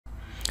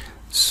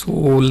So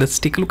let's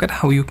take a look at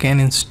how you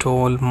can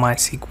install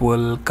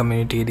MySQL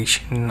Community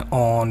Edition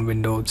on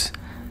Windows.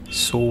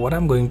 So what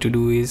I'm going to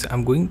do is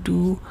I'm going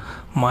to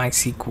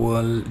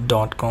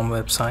mysql.com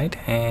website,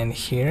 and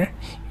here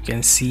you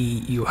can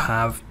see you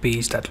have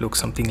page that looks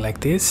something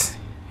like this.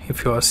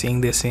 If you are seeing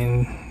this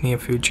in near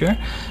future,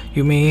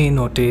 you may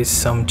notice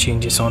some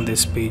changes on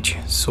this page,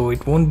 so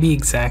it won't be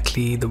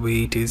exactly the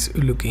way it is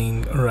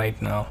looking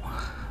right now.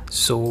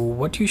 So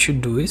what you should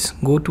do is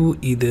go to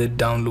either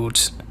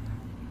downloads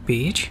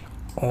page,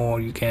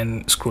 or you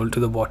can scroll to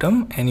the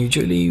bottom, and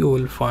usually you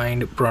will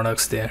find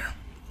products there.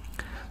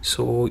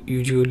 So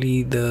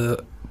usually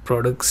the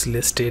products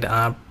listed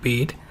are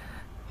paid,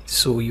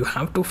 so you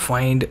have to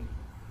find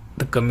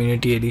the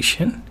community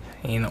edition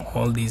in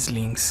all these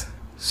links.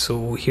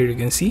 So here you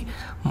can see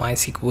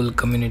MySQL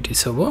community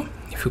server.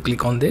 If you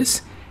click on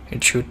this,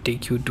 it should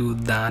take you to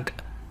that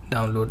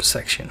download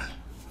section.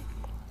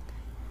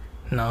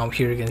 Now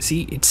here you can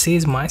see it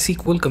says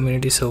MySQL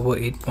community server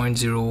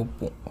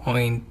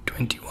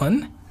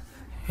 8.0.21,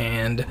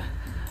 and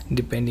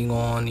depending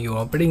on your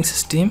operating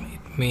system,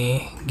 it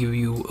may give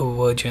you a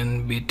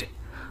version bit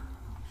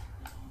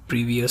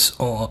previous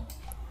or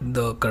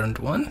the current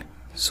one.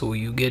 So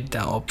you get the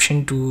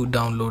option to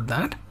download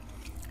that,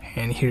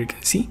 and here you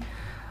can see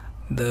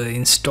the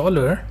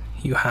installer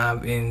you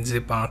have in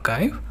zip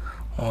archive,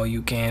 or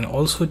you can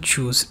also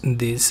choose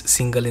this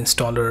single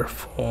installer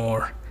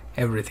for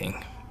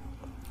everything.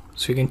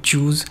 So you can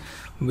choose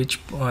which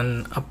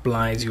one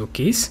applies your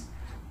case.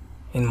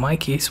 In my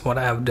case, what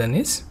I have done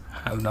is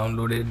I have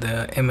downloaded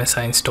the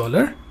MSI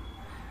installer,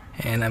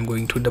 and I'm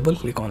going to double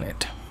click on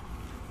it,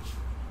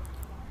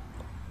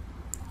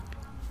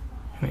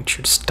 and it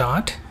should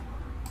start.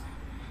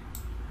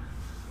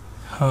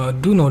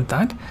 Do note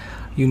that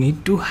you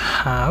need to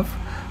have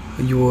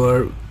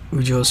your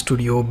Visual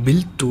Studio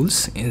build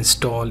tools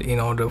installed in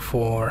order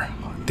for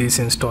this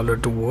installer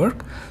to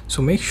work.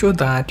 So make sure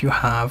that you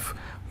have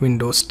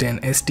Windows 10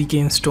 SDK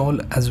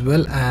installed, as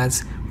well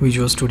as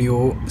Visual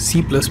Studio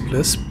C++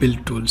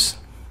 build tools.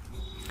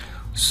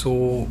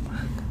 So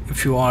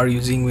if you are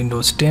using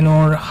Windows 10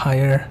 or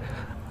higher,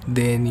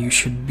 then you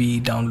should be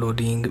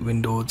downloading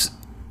Windows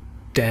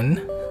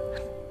 10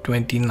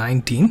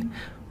 2019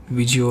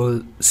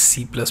 Visual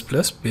C++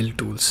 build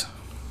tools.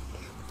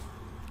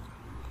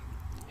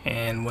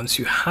 And once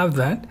you have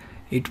that,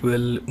 it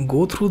will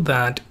go through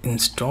that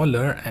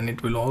installer, and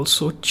it will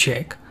also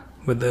check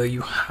whether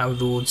you have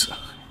those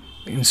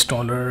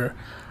installer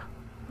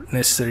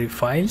necessary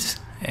files,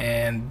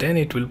 and then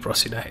it will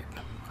proceed ahead.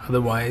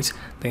 Otherwise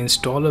the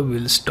installer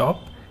will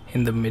stop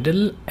in the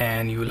middle,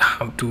 and you will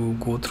have to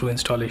go through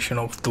installation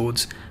of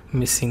those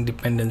missing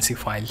dependency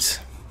files.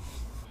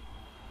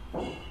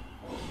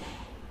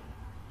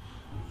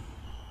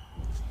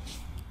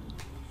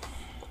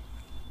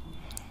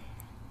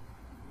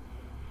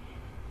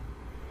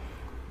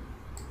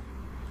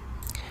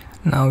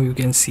 Now you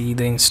can see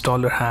the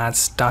installer has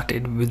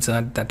started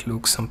wizard that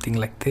looks something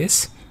like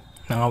this.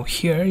 Now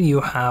here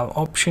you have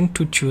option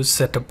to choose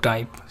setup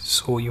type.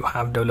 So you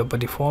have developer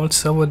default,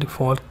 server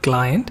default,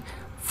 client,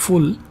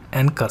 full,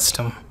 and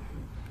custom.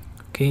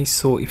 Okay,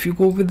 so if you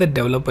go with the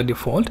developer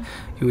default,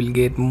 you will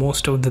get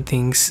most of the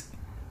things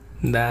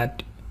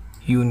that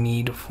you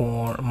need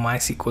for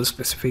MySQL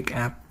specific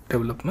app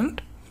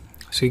development.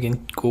 So you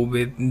can go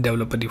with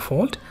developer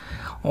default,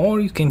 or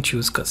you can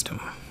choose custom,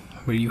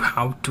 where you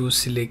have to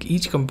select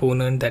each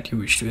component that you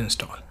wish to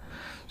install.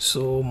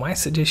 So my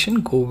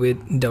suggestion, go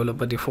with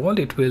developer default.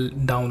 It will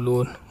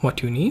download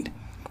what you need,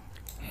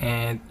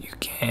 and you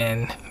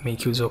can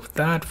make use of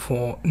that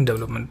for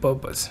development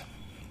purpose.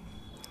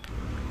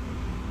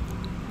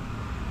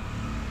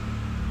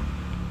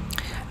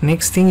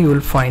 Next thing, you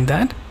will find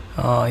that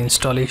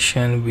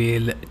installation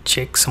will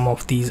check some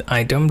of these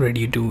items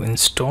ready to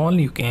install.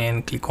 You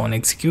can click on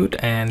execute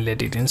and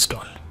let it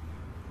install,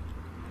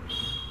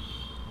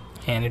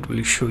 and it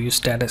will show you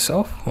status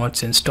of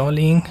what's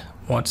installing,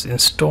 what's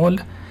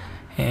installed,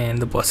 and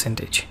the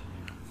percentage.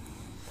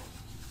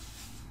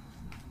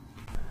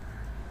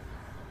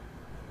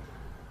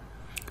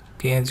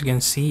 Okay, as you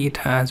can see, it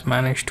has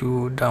managed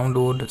to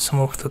download some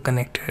of the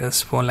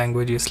connectors for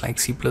languages like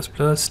C++,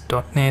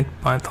 .NET,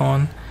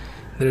 Python.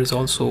 There is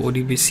also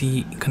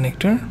ODBC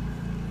connector,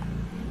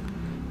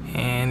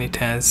 and it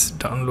has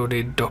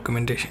downloaded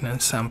documentation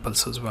and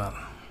samples as well.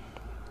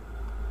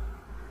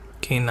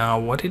 Okay, now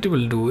what it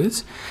will do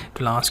is it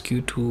will ask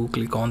you to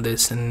click on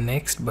this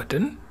next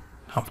button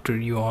after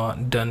you are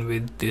done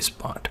with this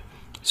part.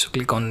 So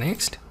click on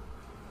next.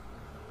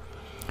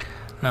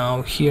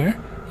 Now here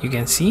you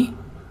can see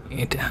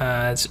it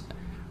has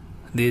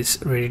this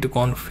ready to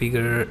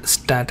configure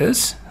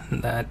status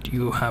that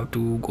you have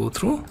to go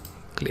through.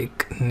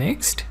 Click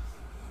next.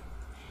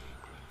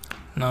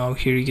 Now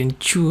here you can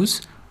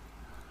choose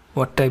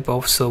what type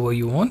of server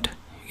you want.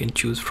 You can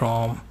choose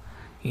from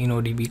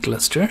InnoDB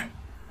cluster,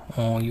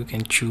 or you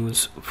can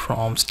choose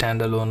from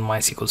standalone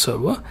MySQL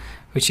server,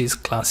 which is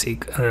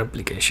classic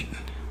replication.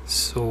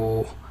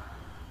 So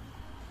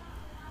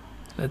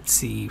let's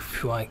see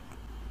if I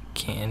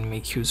can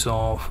make use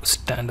of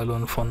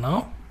standalone for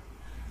now.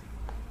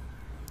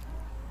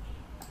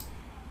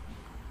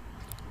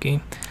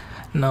 Okay,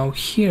 now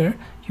here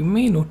you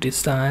may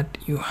notice that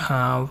you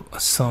have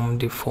some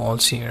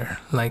defaults here,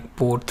 like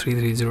port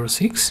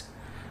 3306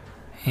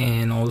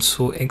 and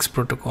also X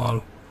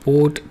protocol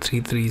port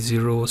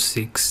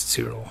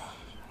 33060,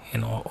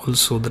 and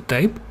also the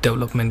type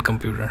development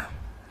computer.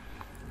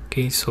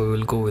 Okay, so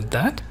we'll go with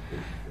that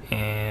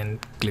and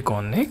click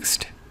on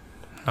next.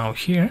 Now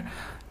here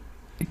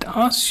it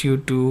asks you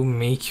to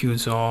make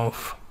use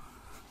of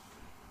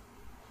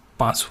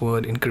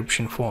password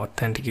encryption for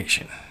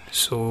authentication,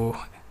 so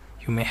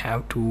you may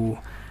have to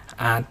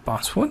add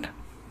password.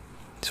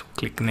 So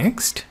click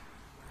next.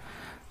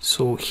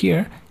 So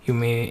here you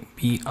may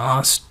be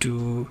asked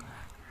to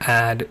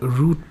add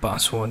root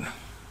password.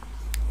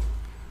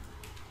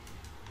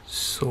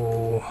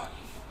 So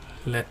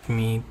let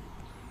me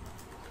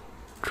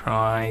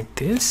try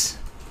this.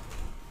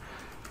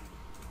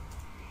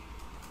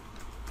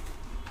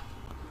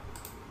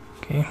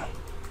 Okay,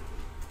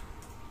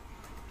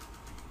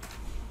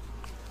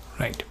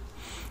 right,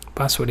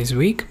 password is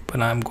weak,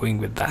 but I'm going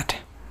with that.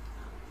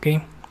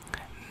 Okay,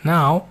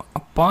 now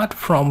apart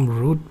from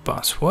root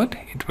password,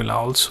 it will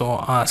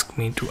also ask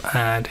me to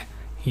add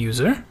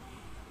user.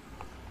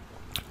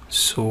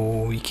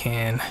 So we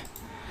can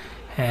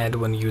add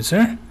one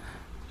user.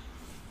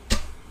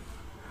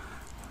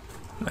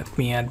 Let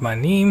me add my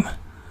name,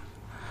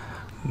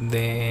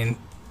 then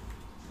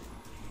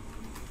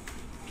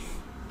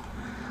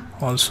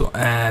also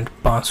add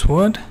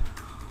password.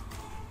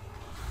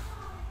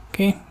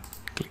 Okay,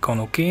 click on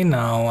OK.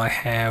 Now I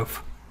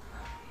have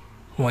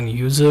one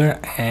user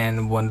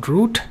and one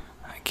root.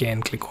 I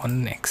can click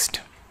on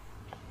next.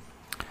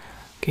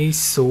 Okay,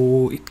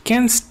 so it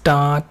can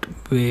start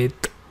with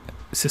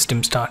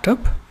system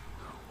startup,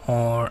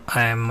 or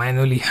I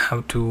manually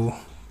have to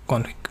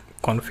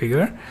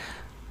configure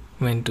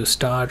when to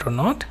start or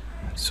not.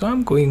 So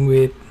I'm going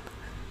with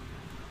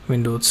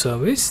Windows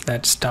service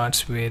that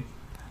starts with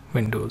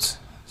Windows.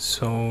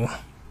 So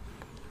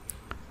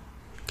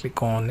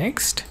click on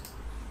next.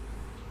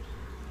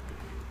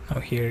 Now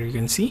here you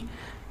can see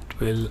it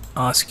will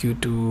ask you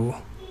to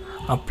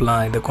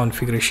apply the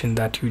configuration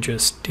that you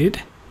just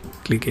did.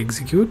 Click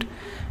execute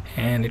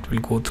and it will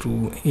go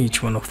through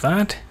each one of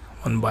that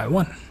one by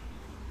one.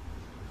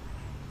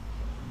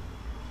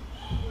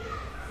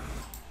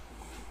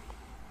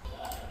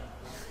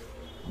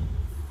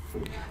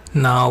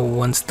 Now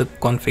once the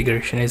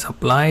configuration is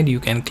applied, you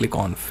can click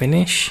on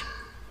finish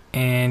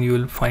and you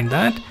will find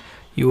that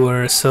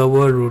your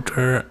server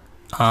router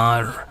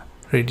are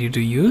ready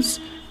to use.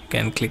 You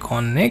can click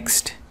on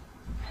next,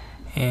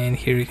 and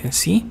here you can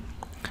see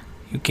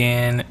you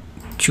can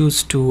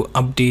choose to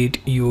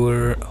update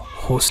your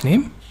host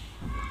name,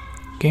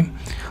 okay,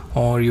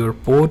 or your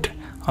port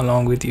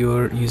along with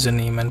your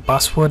username and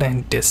password,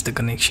 and test the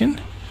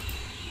connection.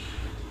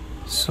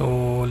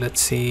 So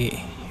let's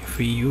say if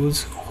we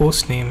use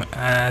host name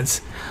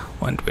as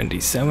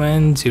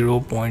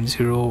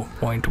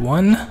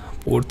 127.0.0.1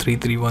 port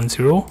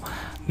 3310,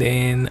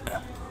 then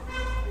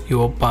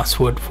your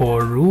password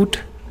for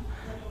root,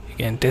 you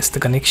can test the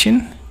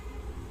connection.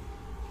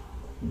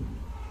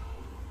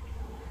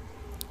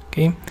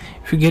 Okay,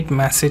 if you get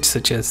message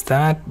such as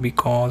that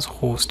because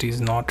host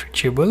is not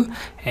reachable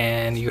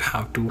and you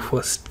have to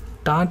first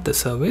start the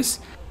service.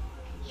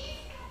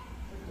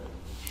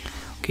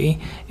 Okay,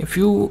 if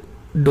you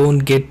don't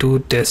get to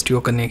test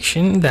your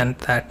connection, then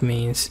that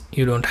means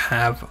you don't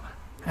have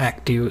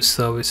active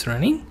service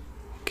running.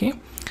 Okay,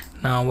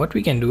 now what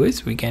we can do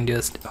is we can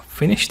just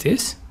finish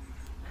this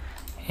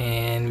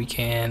and we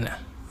can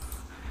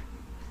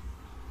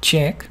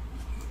check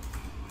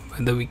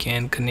whether we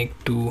can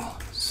connect to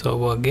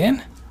server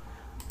again.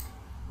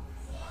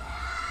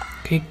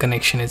 Okay,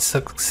 connection is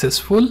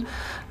successful.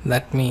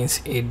 That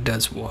means it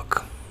does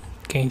work.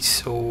 Okay,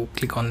 so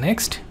click on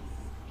next,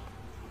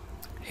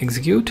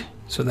 execute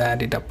so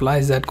that it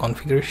applies that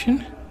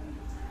configuration,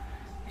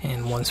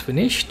 and once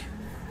finished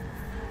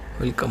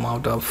we'll come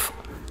out of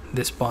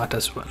this part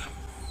as well.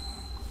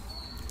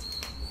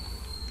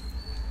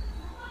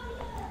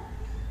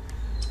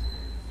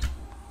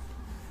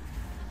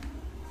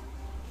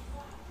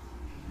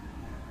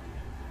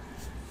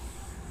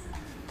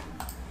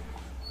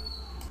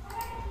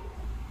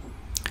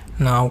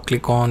 Now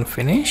click on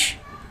finish.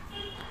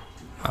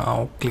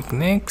 Now click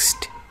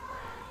next.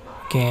 You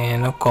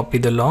can copy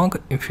the log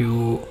if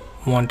you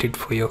want it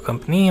for your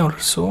company or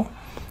so,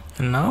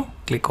 and now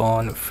click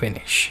on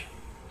finish.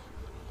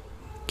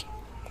 Okay.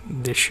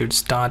 This should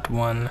start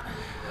one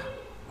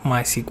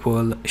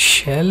MySQL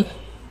shell.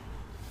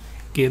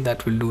 Okay,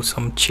 that will do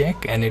some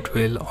check and it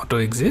will auto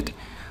exit.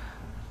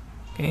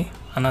 Okay,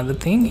 another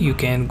thing, you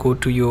can go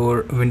to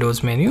your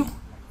Windows menu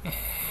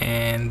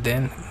and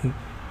then you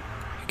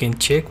can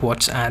check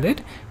what's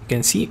added. You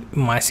can see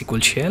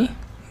MySQL shell,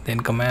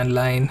 then command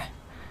line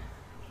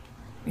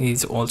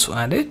is also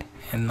added,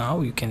 and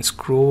now you can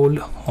scroll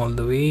all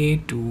the way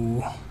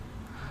to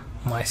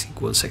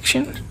MySQL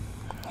section.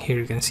 Here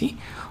you can see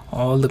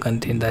all the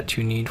content that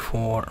you need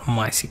for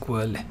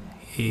MySQL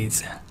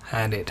is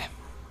added.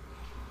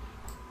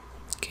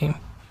 Okay,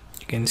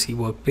 you can see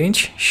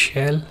workbench,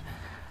 shell,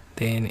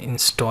 then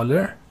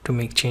installer to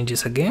make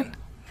changes again,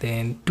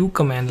 then 2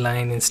 command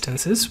line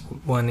instances,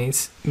 one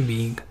is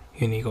being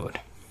Unicode.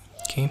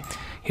 Okay,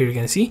 here you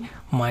can see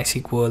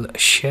MySQL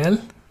shell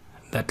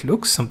that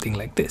looks something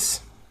like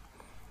this.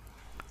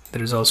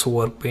 There is also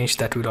workbench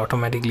that will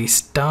automatically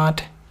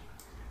start,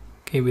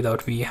 okay,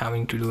 without we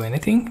having to do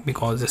anything,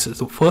 because this is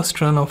the first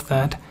run of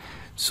that,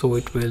 so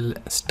it will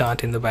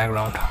start in the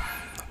background.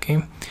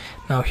 Okay,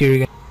 now here you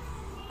can,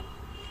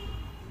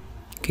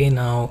 okay,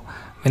 now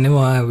whenever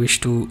I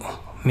wish to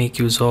make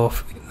use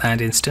of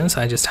that instance,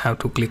 I just have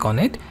to click on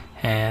it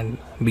and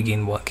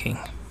begin working.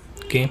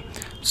 Okay,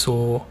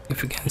 so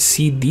if you can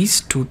see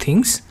these 2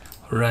 things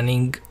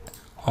running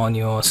on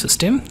your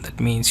system, that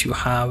means you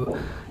have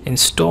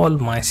installed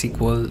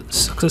MySQL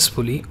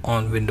successfully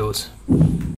on Windows.